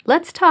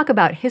Let's talk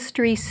about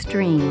history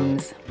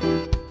streams.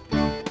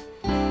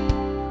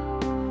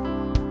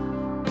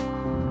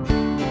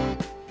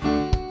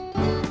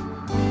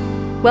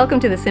 Welcome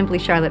to the Simply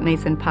Charlotte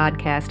Mason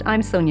podcast.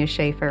 I'm Sonia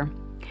Schaefer.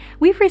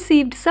 We've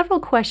received several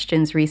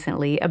questions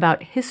recently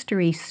about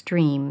history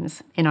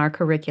streams in our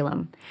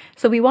curriculum,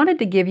 so we wanted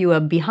to give you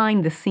a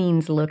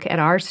behind-the-scenes look at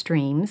our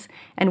streams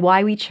and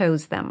why we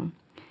chose them.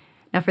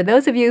 Now, for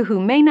those of you who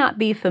may not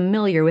be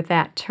familiar with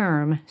that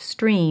term,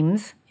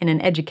 streams, in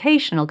an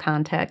educational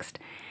context,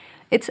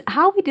 it's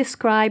how we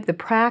describe the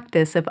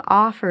practice of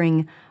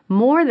offering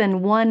more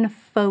than one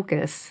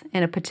focus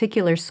in a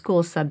particular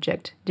school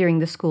subject during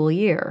the school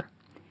year.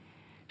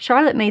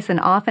 Charlotte Mason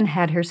often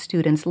had her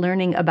students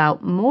learning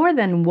about more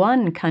than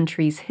one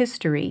country's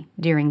history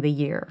during the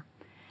year.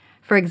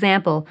 For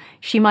example,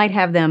 she might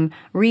have them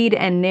read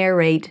and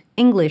narrate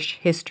English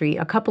history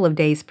a couple of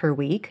days per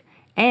week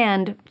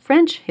and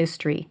French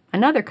history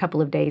another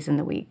couple of days in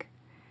the week.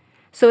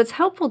 So it's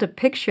helpful to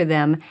picture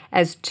them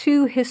as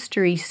two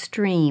history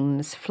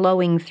streams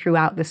flowing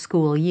throughout the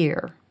school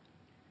year.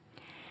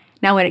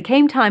 Now, when it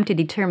came time to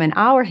determine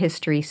our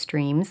history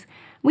streams,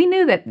 we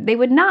knew that they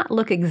would not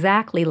look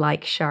exactly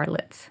like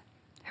Charlotte's.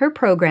 Her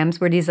programs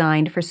were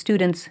designed for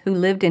students who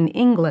lived in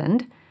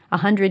England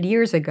 100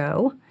 years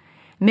ago,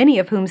 many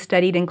of whom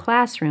studied in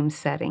classroom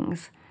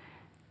settings.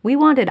 We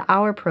wanted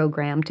our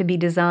program to be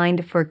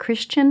designed for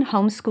Christian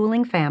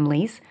homeschooling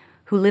families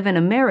who live in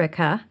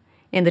America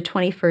in the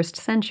 21st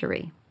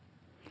century.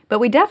 But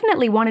we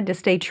definitely wanted to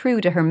stay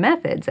true to her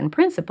methods and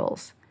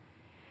principles.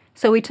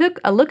 So we took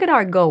a look at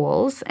our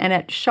goals and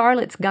at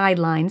Charlotte's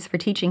guidelines for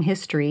teaching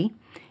history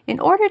in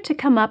order to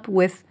come up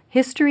with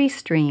history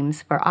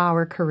streams for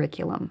our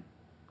curriculum.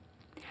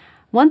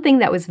 One thing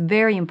that was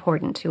very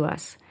important to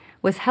us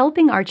was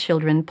helping our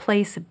children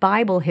place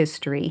Bible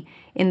history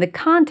in the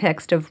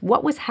context of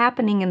what was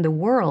happening in the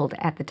world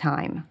at the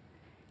time.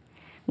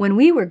 When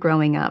we were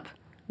growing up,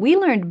 we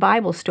learned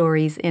Bible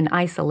stories in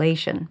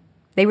isolation.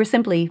 They were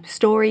simply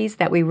stories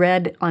that we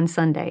read on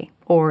Sunday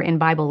or in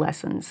Bible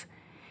lessons.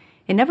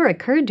 It never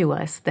occurred to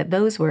us that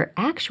those were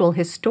actual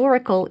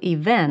historical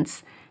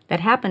events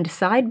that happened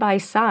side by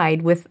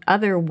side with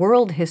other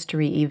world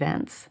history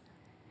events.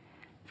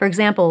 For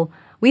example,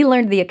 we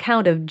learned the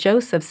account of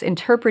Joseph's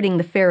interpreting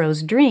the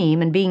Pharaoh's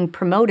dream and being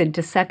promoted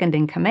to second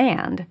in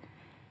command,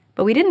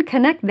 but we didn't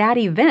connect that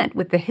event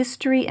with the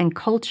history and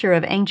culture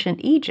of ancient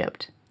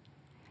Egypt,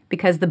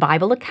 because the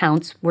Bible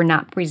accounts were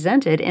not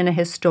presented in a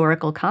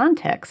historical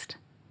context.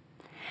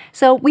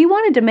 So we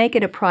wanted to make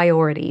it a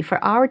priority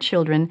for our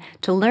children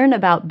to learn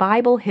about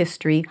Bible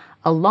history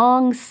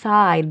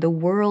alongside the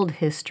world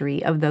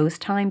history of those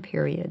time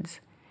periods.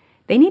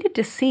 They needed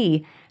to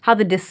see how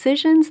the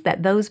decisions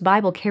that those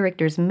Bible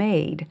characters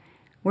made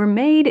were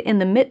made in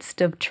the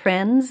midst of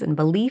trends and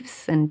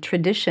beliefs and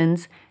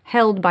traditions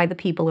held by the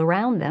people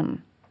around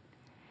them.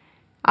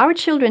 Our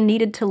children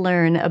needed to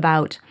learn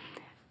about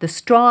the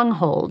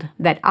stronghold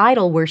that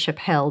idol worship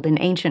held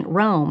in ancient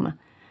Rome,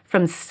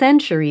 from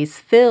centuries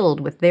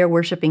filled with their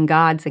worshiping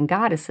gods and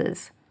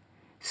goddesses,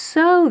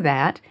 so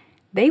that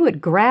they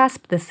would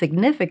grasp the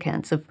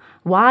significance of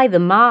why the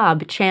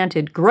mob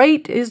chanted,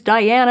 "Great is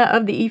Diana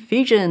of the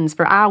Ephesians,"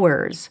 for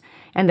hours,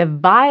 and the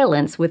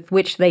violence with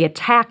which they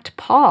attacked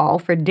Paul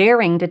for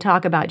daring to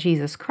talk about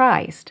Jesus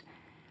Christ.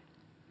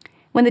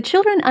 When the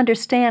children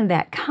understand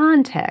that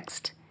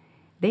context,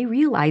 they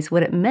realize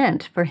what it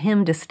meant for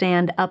him to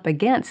stand up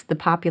against the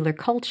popular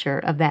culture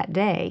of that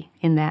day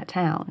in that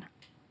town.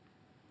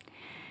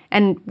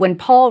 And when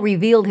Paul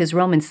revealed his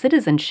Roman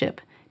citizenship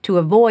to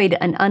avoid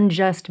an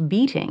unjust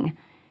beating,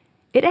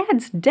 it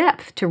adds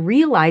depth to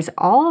realize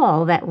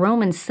all that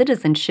Roman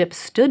citizenship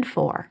stood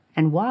for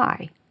and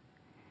why.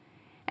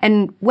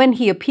 And when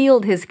he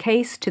appealed his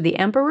case to the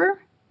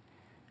emperor,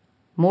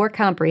 more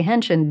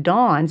comprehension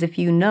dawns if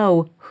you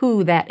know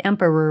who that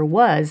emperor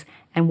was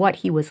and what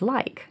he was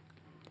like.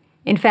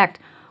 In fact,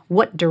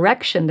 what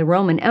direction the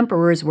Roman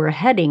emperors were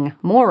heading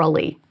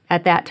morally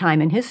at that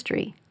time in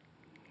history.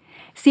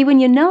 See, when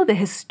you know the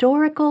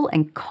historical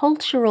and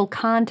cultural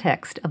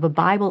context of a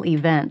Bible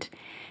event,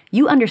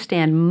 you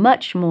understand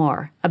much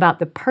more about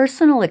the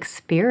personal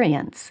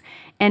experience,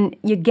 and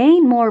you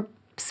gain more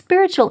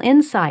spiritual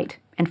insight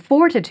and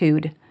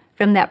fortitude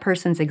from that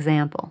person's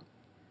example.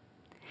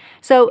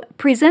 So,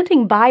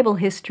 presenting Bible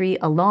history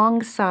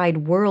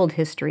alongside world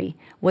history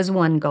was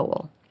one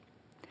goal.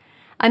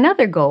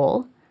 Another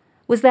goal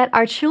was that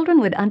our children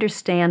would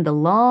understand the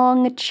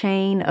long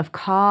chain of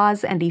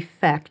cause and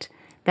effect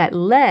that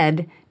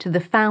led to the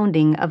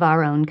founding of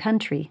our own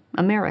country,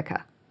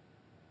 America.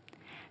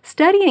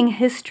 Studying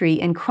history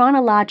in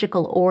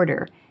chronological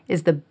order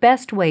is the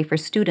best way for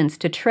students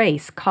to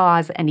trace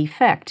cause and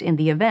effect in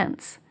the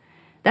events.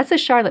 That's a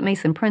Charlotte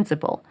Mason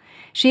principle.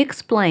 She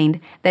explained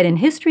that in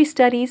history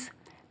studies,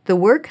 the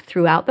work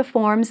throughout the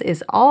forms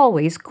is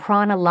always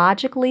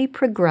chronologically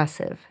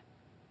progressive.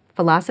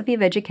 Philosophy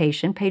of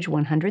Education, page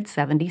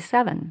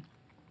 177.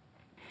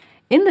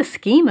 In the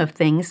scheme of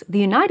things, the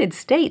United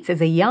States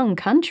is a young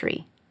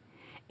country.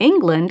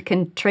 England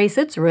can trace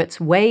its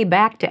roots way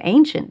back to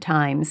ancient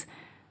times,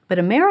 but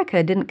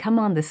America didn't come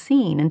on the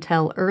scene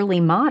until early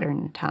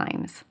modern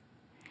times.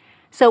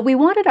 So we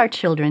wanted our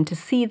children to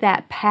see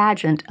that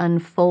pageant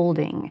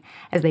unfolding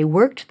as they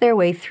worked their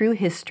way through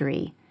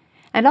history,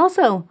 and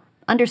also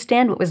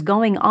understand what was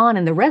going on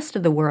in the rest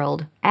of the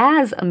world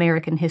as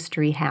American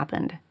history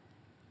happened.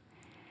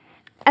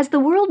 As the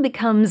world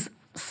becomes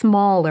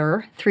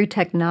smaller through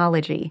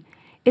technology,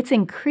 it's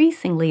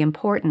increasingly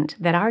important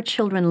that our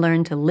children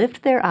learn to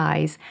lift their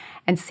eyes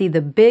and see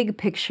the big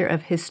picture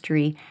of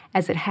history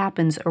as it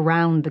happens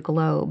around the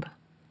globe.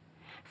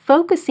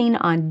 Focusing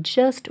on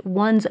just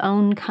one's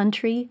own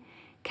country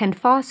can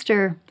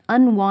foster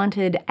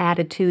unwanted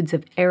attitudes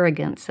of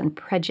arrogance and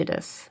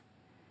prejudice.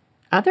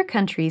 Other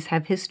countries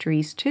have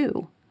histories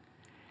too.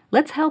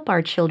 Let's help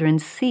our children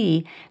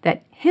see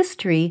that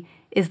history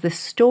is the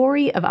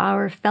story of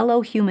our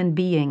fellow human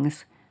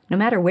beings, no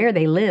matter where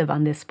they live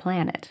on this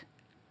planet.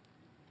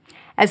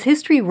 As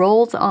history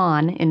rolls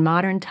on in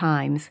modern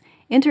times,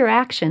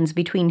 interactions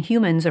between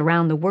humans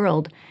around the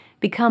world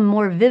become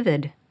more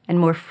vivid and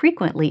more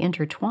frequently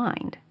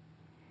intertwined.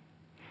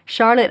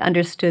 Charlotte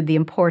understood the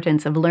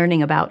importance of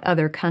learning about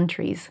other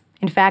countries.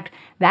 In fact,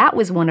 that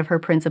was one of her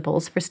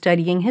principles for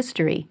studying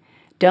history.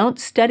 Don't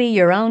study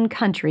your own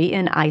country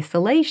in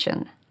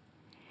isolation.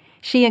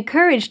 She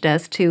encouraged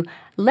us to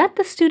let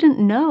the student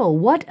know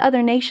what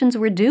other nations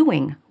were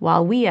doing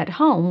while we at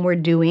home were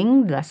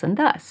doing thus and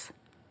thus.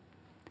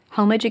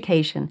 Home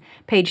Education,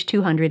 page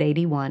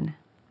 281.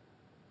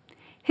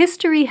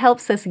 History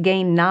helps us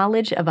gain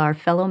knowledge of our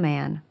fellow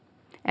man,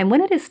 and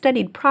when it is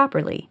studied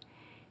properly,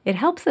 it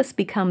helps us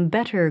become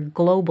better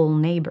global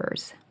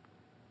neighbors.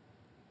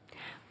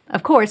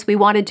 Of course, we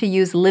wanted to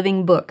use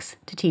living books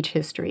to teach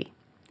history.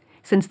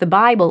 Since the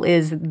Bible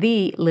is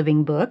the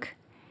living book,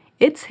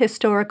 its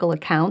historical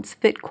accounts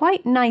fit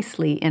quite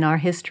nicely in our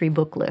history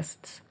book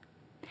lists.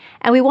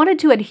 And we wanted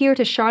to adhere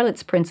to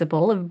Charlotte's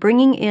principle of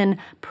bringing in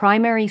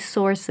primary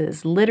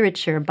sources,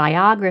 literature,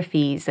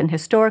 biographies, and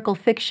historical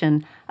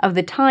fiction of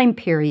the time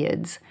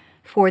periods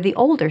for the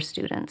older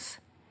students.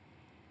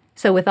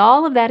 So with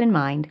all of that in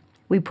mind,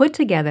 we put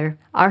together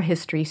our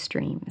history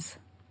streams.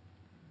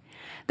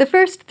 The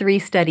first 3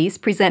 studies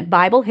present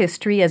Bible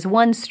history as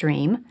one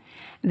stream,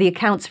 the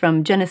accounts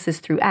from Genesis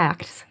through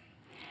Acts,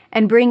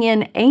 and bring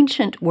in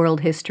ancient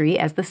world history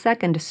as the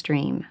second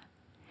stream.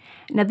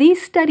 Now,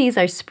 these studies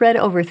are spread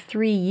over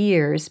 3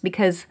 years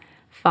because,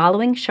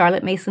 following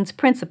Charlotte Mason's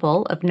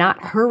principle of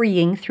not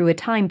hurrying through a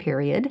time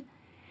period,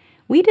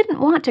 we didn't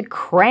want to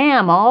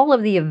cram all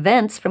of the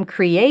events from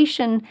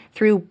creation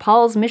through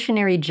Paul's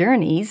missionary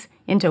journeys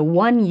into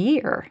 1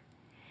 year.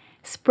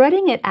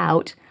 Spreading it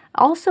out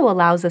also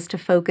allows us to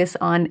focus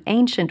on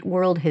ancient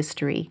world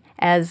history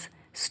as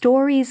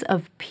stories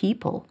of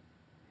people,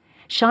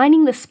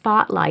 shining the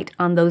spotlight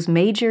on those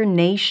major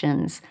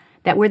nations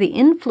that were the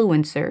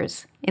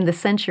influencers in the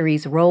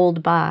centuries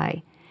rolled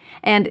by,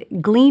 and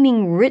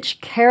gleaning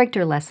rich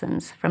character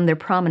lessons from their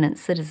prominent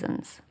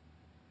citizens.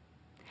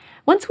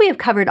 Once we have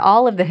covered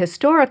all of the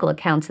historical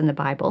accounts in the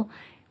Bible,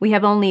 we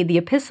have only the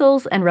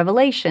epistles and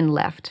Revelation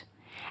left,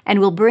 and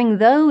we'll bring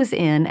those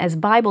in as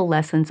Bible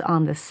lessons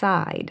on the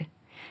side.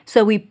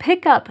 So we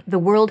pick up the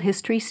world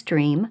history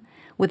stream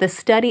with a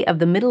study of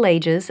the Middle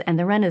Ages and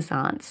the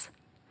Renaissance,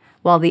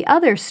 while the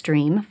other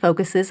stream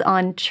focuses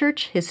on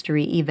church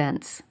history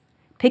events,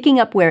 picking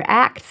up where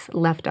Acts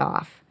left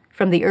off,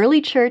 from the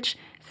early church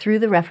through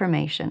the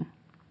Reformation.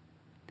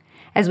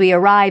 As we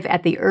arrive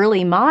at the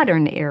early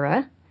modern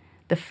era,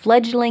 the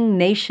fledgling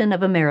nation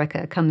of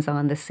America comes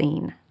on the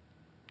scene.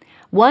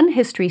 One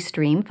history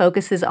stream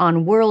focuses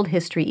on world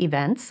history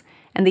events,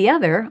 and the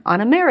other on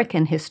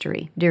American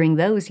history during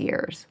those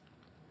years.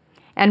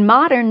 And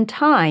Modern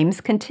Times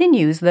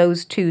continues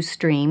those 2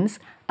 streams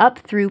up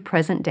through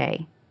present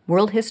day,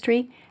 world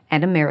history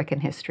and American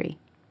history.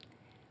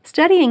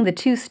 Studying the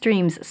 2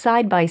 streams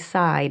side by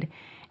side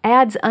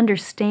adds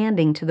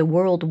understanding to the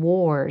world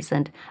wars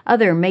and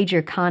other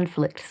major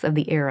conflicts of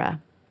the era.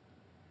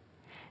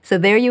 So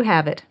there you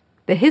have it,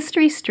 the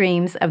history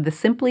streams of the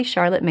Simply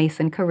Charlotte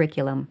Mason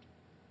curriculum.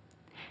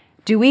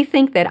 Do we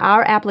think that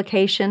our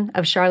application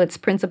of Charlotte's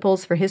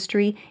principles for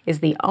history is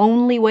the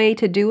only way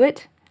to do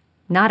it?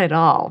 Not at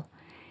all.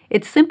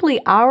 It's simply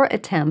our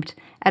attempt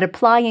at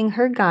applying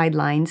her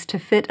guidelines to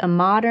fit a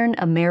modern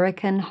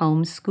American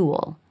home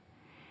school.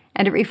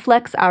 And it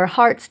reflects our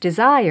heart's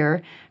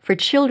desire for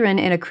children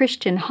in a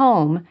Christian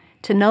home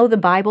to know the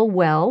Bible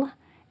well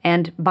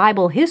and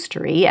Bible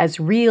history as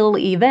real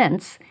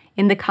events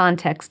in the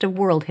context of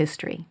world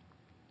history.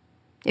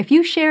 If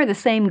you share the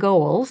same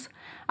goals,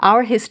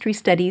 our history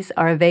studies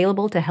are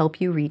available to help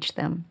you reach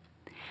them.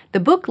 The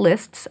book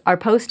lists are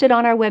posted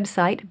on our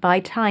website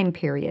by time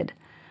period,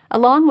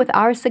 along with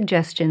our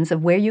suggestions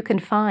of where you can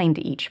find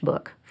each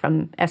book,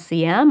 from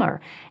SCM or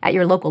at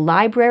your local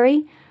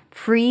library,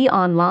 free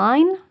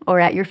online, or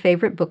at your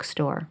favorite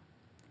bookstore.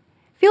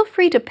 Feel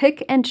free to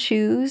pick and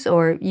choose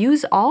or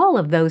use all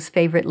of those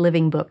favorite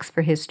living books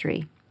for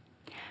history.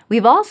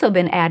 We've also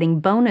been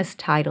adding bonus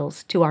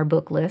titles to our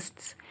book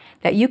lists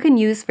that you can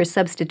use for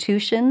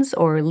substitutions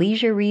or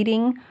leisure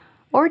reading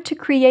or to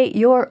create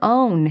your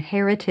own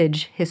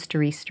heritage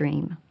history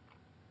stream.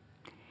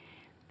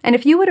 And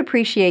if you would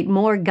appreciate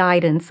more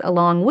guidance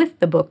along with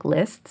the book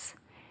lists,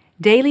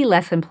 daily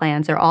lesson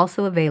plans are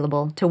also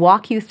available to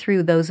walk you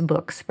through those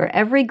books for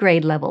every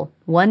grade level,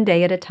 one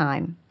day at a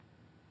time.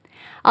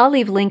 I'll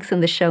leave links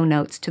in the show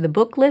notes to the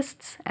book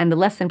lists and the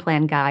lesson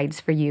plan guides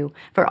for you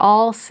for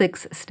all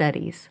 6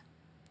 studies.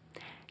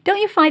 Don't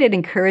you find it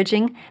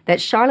encouraging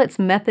that Charlotte's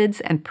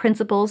methods and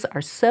principles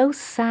are so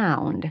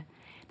sound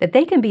that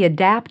they can be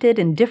adapted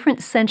in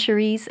different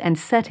centuries and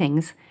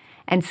settings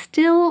and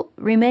still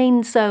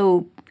remain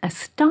so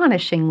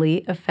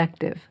astonishingly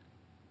effective?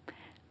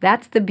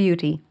 That's the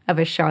beauty of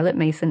a Charlotte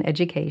Mason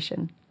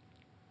education.